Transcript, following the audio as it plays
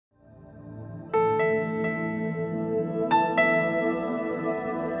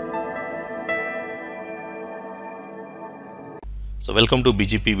So welcome to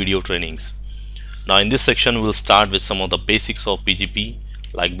BGP video trainings. Now in this section we'll start with some of the basics of BGP,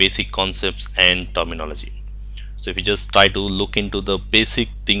 like basic concepts and terminology. So if you just try to look into the basic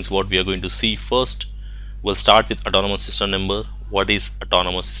things what we are going to see, first we'll start with autonomous system number. What is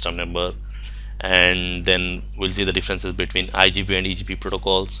autonomous system number? And then we'll see the differences between IGP and EGP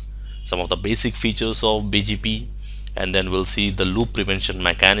protocols, some of the basic features of BGP, and then we'll see the loop prevention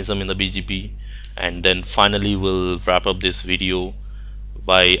mechanism in the BGP, and then finally we'll wrap up this video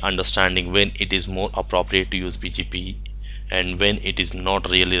by understanding when it is more appropriate to use BGP and when it is not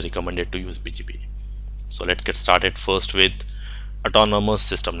really recommended to use BGP. So let's get started first with autonomous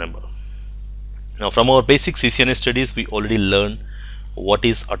system number. Now from our basic CCNA studies we already learned what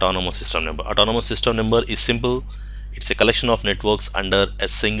is autonomous system number. Autonomous system number is simple. It's a collection of networks under a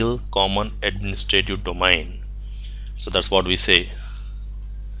single common administrative domain. So that's what we say.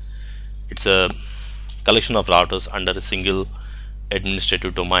 It's a collection of routers under a single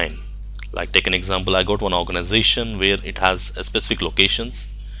administrative domain. Like take an example, I got one organization where it has a specific locations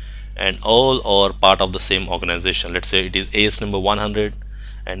and all are part of the same organization. Let's say it is AS number 100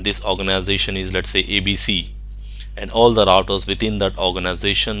 and this organization is, let's say, ABC, and all the routers within that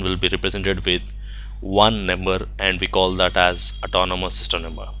organization will be represented with one number, and we call that as autonomous system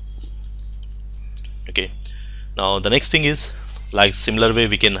number. Okay, now the next thing is, like similar way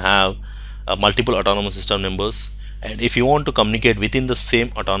we can have multiple autonomous system numbers, and if you want to communicate within the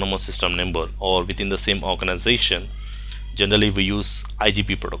same autonomous system number or within the same organization, generally we use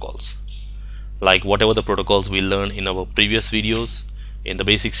IGP protocols, like whatever the protocols we learned in our previous videos, in the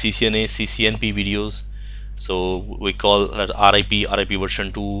basic CCNA, CCNP videos. So we call that RIP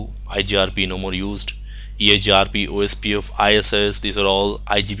version 2, IGRP no more used, EIGRP, OSPF, ISS, these are all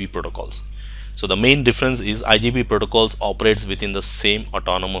IGP protocols. So the main difference is IGP protocols operates within the same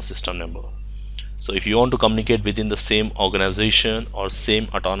autonomous system number. So if you want to communicate within the same organization or same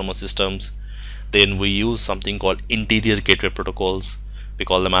autonomous systems, then we use something called interior gateway protocols. We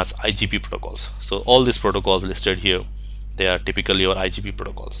call them as IGP protocols. So all these protocols listed here, they are typically your IGP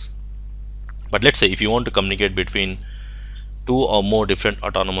protocols. But let's say if you want to communicate between two or more different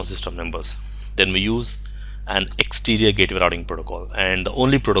autonomous system numbers, then we use an exterior gateway routing protocol, and the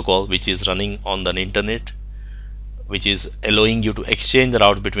only protocol which is running on the internet, which is allowing you to exchange the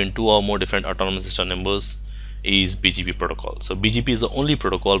route between two or more different autonomous system numbers, is BGP protocol. So BGP is the only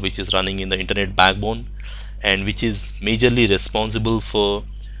protocol which is running in the internet backbone and which is majorly responsible for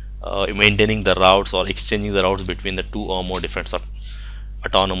maintaining the routes or exchanging the routes between the two or more different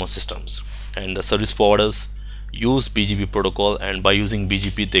autonomous systems. And the service providers use BGP protocol, and by using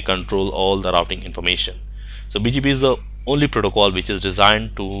BGP they control all the routing information. So BGP is the only protocol which is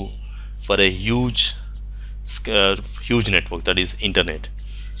designed for a huge network, that is internet.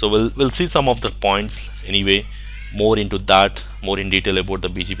 So we'll see some of the points anyway, more into that, more in detail about the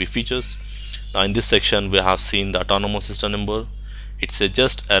BGP features. Now in this section we have seen the autonomous system number. It's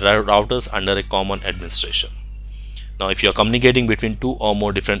just a routers under a common administration. Now if you are communicating between two or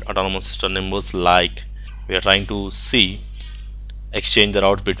more different autonomous system numbers, like we are trying to see exchange the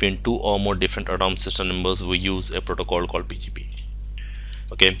routes between two or more different autonomous system numbers, we use a protocol called BGP.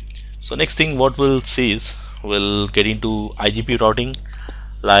 Okay, so next thing what we'll see is we'll get into IGP routing.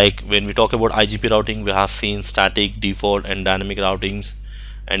 Like when we talk about IGP routing, we have seen static, default and dynamic routings,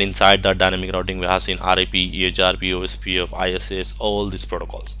 and inside that dynamic routing we have seen RIP, EIGRP, OSPF, ISS, all these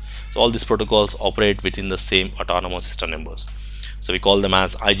protocols. So all these protocols operate within the same autonomous system numbers, so we call them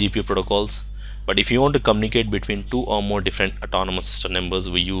as IGP protocols. But if you want to communicate between two or more different autonomous system numbers,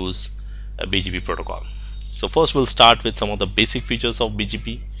 we use a BGP protocol. So first we'll start with some of the basic features of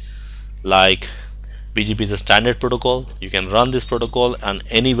BGP. Like BGP is a standard protocol. You can run this protocol on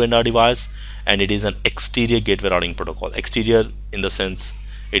any vendor device, and it is an exterior gateway routing protocol. Exterior in the sense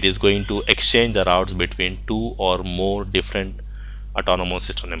it is going to exchange the routes between two or more different autonomous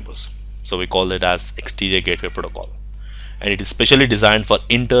system numbers. So we call it as exterior gateway protocol, and it is specially designed for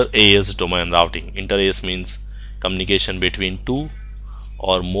inter-AS domain routing. Inter-AS means communication between two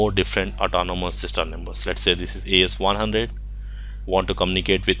or more different autonomous system numbers. Let's say this is AS 100, want to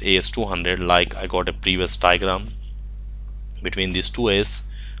communicate with AS 200, like I got a previous diagram. Between these two AS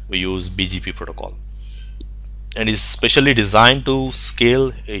we use BGP protocol, and is specially designed to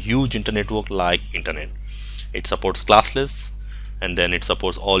scale a huge internetwork like internet. It supports classless, and then it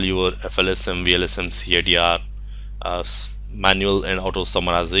supports all your FLSM, VLSM, CADR, manual and auto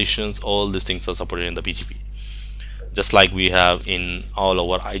summarizations. All these things are supported in the BGP, just like we have in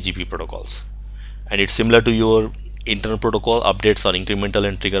all our IGP protocols. And it's similar to your internal protocol. Updates or incremental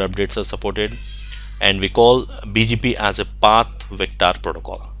and trigger updates are supported, and we call BGP as a path vector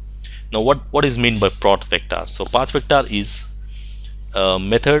protocol. Now what is meant by path vector? So path vector is a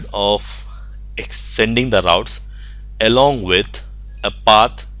method of sending the routes along with a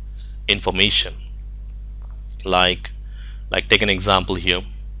path information. Like take an example here.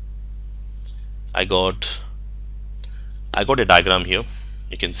 I got a diagram here.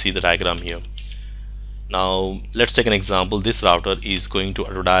 You can see the diagram here. Now let's take an example. This router is going to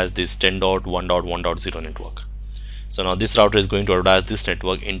advertise this 10.1.1.0 network. So now this router is going to advertise this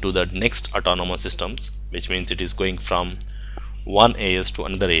network into the next autonomous systems, which means it is going from one AS to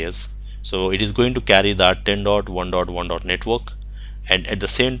another AS. So it is going to carry that 10.1.1. network, and at the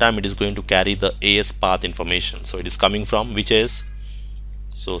same time it is going to carry the AS path information. So it is coming from which AS?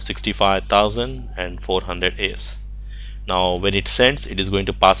 So 65,400 AS. Now when it sends, it is going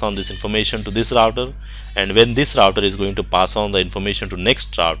to pass on this information to this router, and when this router is going to pass on the information to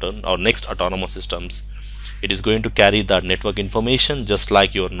next router or next autonomous systems, it is going to carry that network information just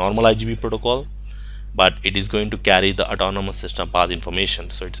like your normal IGP protocol, but it is going to carry the autonomous system path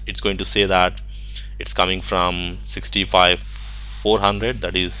information. So it's going to say that it's coming from 65,400,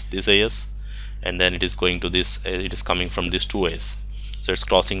 that is this AS, and then it is going to this, it is coming from this 2 AS. So it's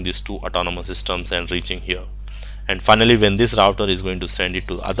crossing these two autonomous systems and reaching here. And finally, when this router is going to send it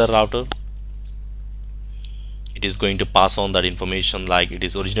to the other router, it is going to pass on that information like it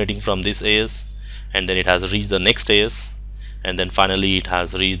is originating from this AS, and then it has reached the next AS, and then finally it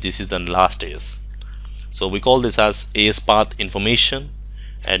has reached, this is the last AS. So we call this as AS path information,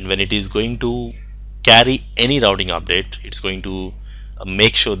 and when it is going to carry any routing update, it's going to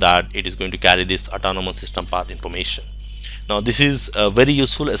make sure that it is going to carry this autonomous system path information. Now this is very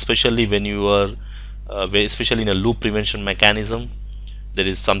useful, especially when you are especially in a loop prevention mechanism. There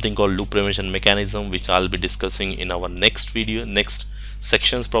is something called loop prevention mechanism, which I'll be discussing in our next video, next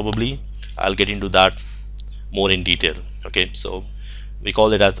sections probably. I'll get into that more in detail. Okay, so we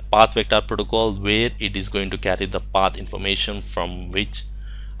call it as the path vector protocol, where it is going to carry the path information from which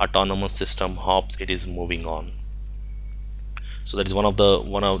autonomous system hops it is moving on. So that is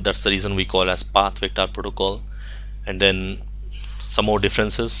that's the reason we call as path vector protocol. And then some more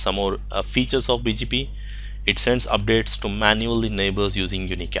differences, some more features of BGP. It sends updates to manually neighbors using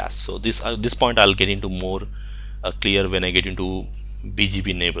unicast. So this point I'll get into more clear when I get into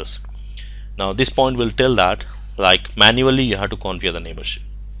BGP neighbors. Now this point will tell that like manually you have to configure the neighborship.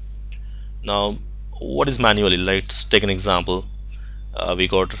 Now what is manually? Let's take an example. We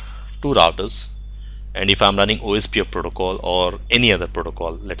got two routers, and if I'm running OSPF protocol or any other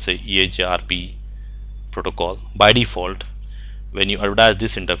protocol, let's say eBGP protocol, by default when you advertise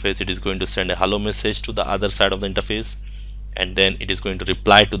this interface, it is going to send a hello message to the other side of the interface, and then it is going to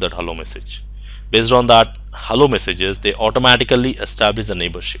reply to that hello message. Based on that hello messages, they automatically establish the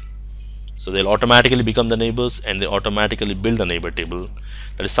neighborship. So they'll automatically become the neighbors, and they automatically build the neighbor table.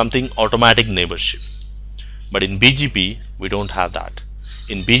 That is something automatic neighborship. But in BGP we don't have that.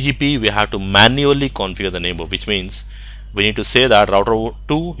 In BGP we have to manually configure the neighbor, which means we need to say that router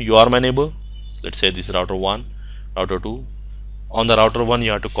 2, you are my neighbor. Let's say this is router 1, router 2. On the router 1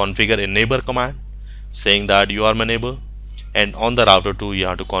 you have to configure a neighbor command saying that you are my neighbor, and on the router 2 you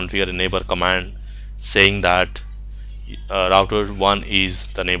have to configure a neighbor command saying that router 1 is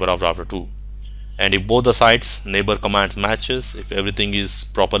the neighbor of router 2. And if both the sides neighbor commands matches, if everything is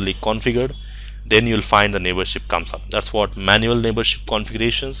properly configured, then you'll find the neighborship comes up. That's what manual neighborship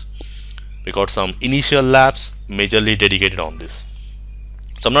configurations. We got some initial labs majorly dedicated on this.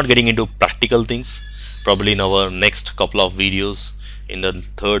 So I'm not getting into practical things. Probably in our next couple of videos, in the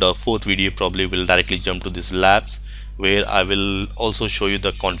third or fourth video, probably we'll directly jump to these labs, where I will also show you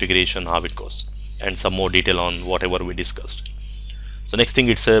the configuration, how it goes, and some more detail on whatever we discussed. So next thing,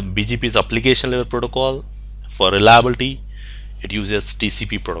 it's a BGP's application level protocol. For reliability, it uses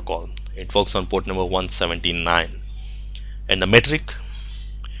TCP protocol. It works on port number 179. And the metric,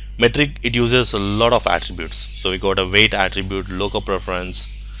 it uses a lot of attributes. So we got a wait attribute, local preference,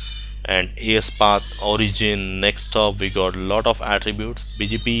 and AS path, origin, next stop. We got a lot of attributes.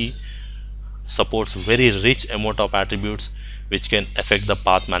 BGP supports very rich amount of attributes which can affect the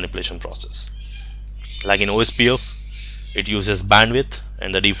path manipulation process. Like in OSPF, it uses bandwidth,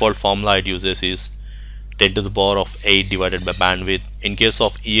 and the default formula it uses is 10 to the power of 8 divided by bandwidth. In case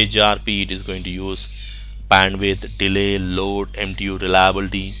of eBGP, it is going to use bandwidth, delay, load, MTU,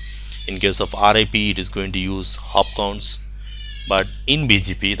 reliability. In case of RIP, it is going to use hop counts. But in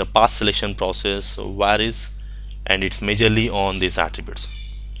BGP, the path selection process varies, and it's majorly on these attributes.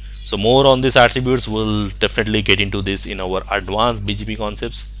 So more on these attributes, we'll definitely get into this in our advanced BGP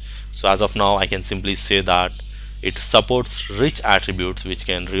concepts. So as of now, I can simply say that it supports rich attributes which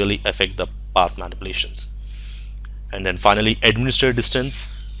can really affect the path manipulations. And then finally, administrative distance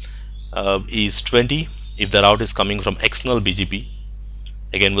is 20 if the route is coming from external BGP,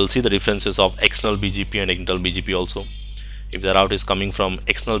 Again, we'll see the differences of external BGP and internal BGP also. If the route is coming from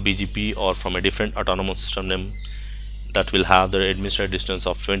external BGP or from a different autonomous system name, that will have the administrative distance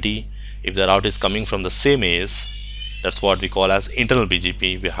of 20. If the route is coming from the same AS, that's what we call as internal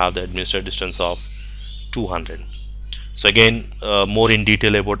BGP, we have the administrative distance of 200. So again, more in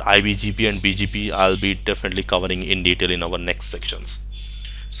detail about iBGP and BGP I'll be definitely covering in detail in our next sections.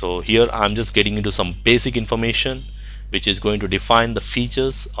 So here I'm just getting into some basic information which is going to define the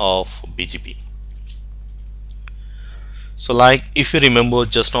features of BGP. So like if you remember,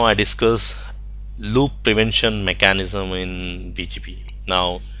 just now I discussed loop prevention mechanism in BGP.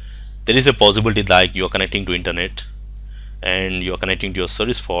 Now there is a possibility like you are connecting to internet and you are connecting to your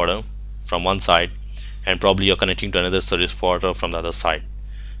service forwarder from one side, and probably you're connecting to another service forwarder from the other side.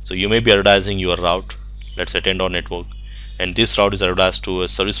 So you may be advertising your route, let's say 10 dot network, and this route is advertised to a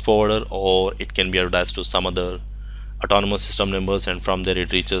service forwarder, or it can be advertised to some other autonomous system members, and from there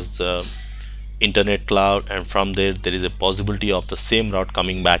it reaches the internet cloud, and from there is a possibility of the same route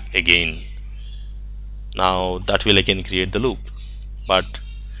coming back again. Now that will again create the loop. But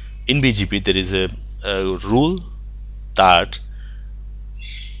in BGP there is a rule that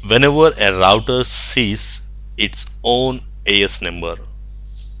whenever a router sees its own AS number,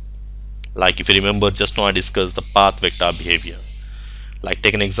 like if you remember, just now I discussed the path vector behavior. Like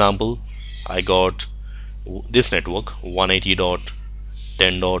take an example, I got this network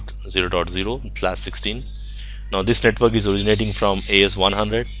 180.10.0.0/16. Now this network is originating from AS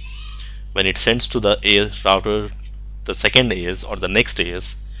 100. When it sends to the AS router, the second AS or the next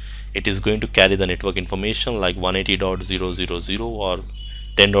AS, it is going to carry the network information like 180.000 or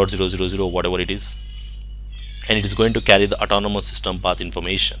 10.000, whatever it is, and it is going to carry the autonomous system path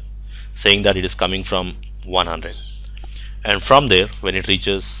information saying that it is coming from 100. And from there, when it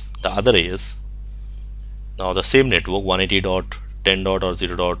reaches the other AS, now the same network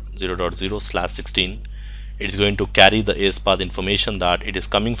 180.10.0.0/16, it is going to carry the AS path information that it is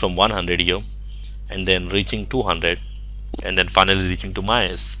coming from 100 here, and then reaching 200, and then finally reaching to my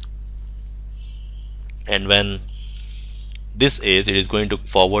AS. And when this AS, it is going to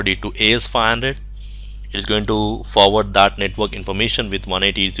forward it to AS 500. It is going to forward that network information with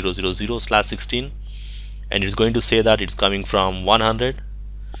 180.0.0/16, and it's going to say that it's coming from 100.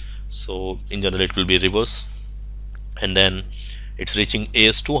 So in general it will be reverse, and then it's reaching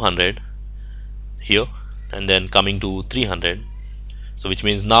AS 200 here, and then coming to 300. So which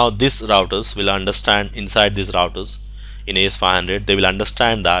means now these routers will understand, inside these routers in AS 500, they will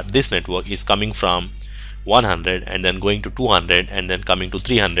understand that this network is coming from 100 and then going to 200 and then coming to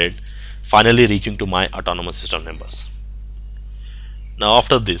 300, finally reaching to my autonomous system members. Now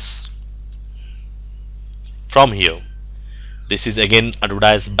after this, from here, this is again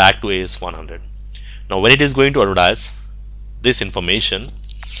advertised back to AS 100. Now when it is going to advertise this information,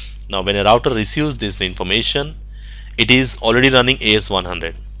 now when a router receives this information, it is already running AS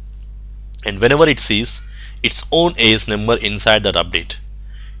 100, and whenever it sees its own AS number inside that update,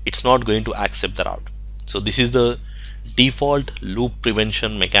 it's not going to accept the route. So this is the default loop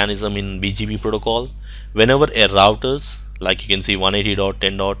prevention mechanism in BGP protocol. Whenever a routers, like you can see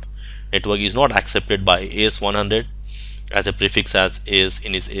 180.10. network is not accepted by AS 100 as a prefix as AS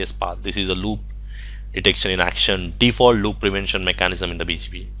in its AS path, this is a loop detection in action, default loop prevention mechanism in the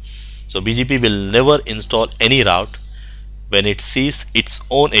BGP. So BGP will never install any route when it sees its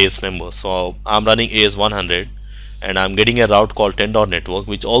own AS number. So I'm running AS 100 and I'm getting a route called 10. network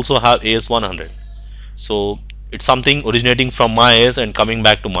which also have AS 100. So it's something originating from my AS and coming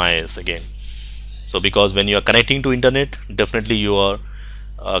back to my AS again. So because when you are connecting to internet, definitely you are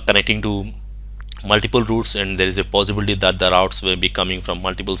connecting to multiple routes, and there is a possibility that the routes will be coming from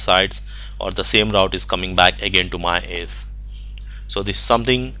multiple sites, or the same route is coming back again to my AS. So this is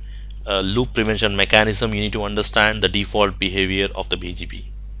something loop prevention mechanism you need to understand, the default behavior of the BGP.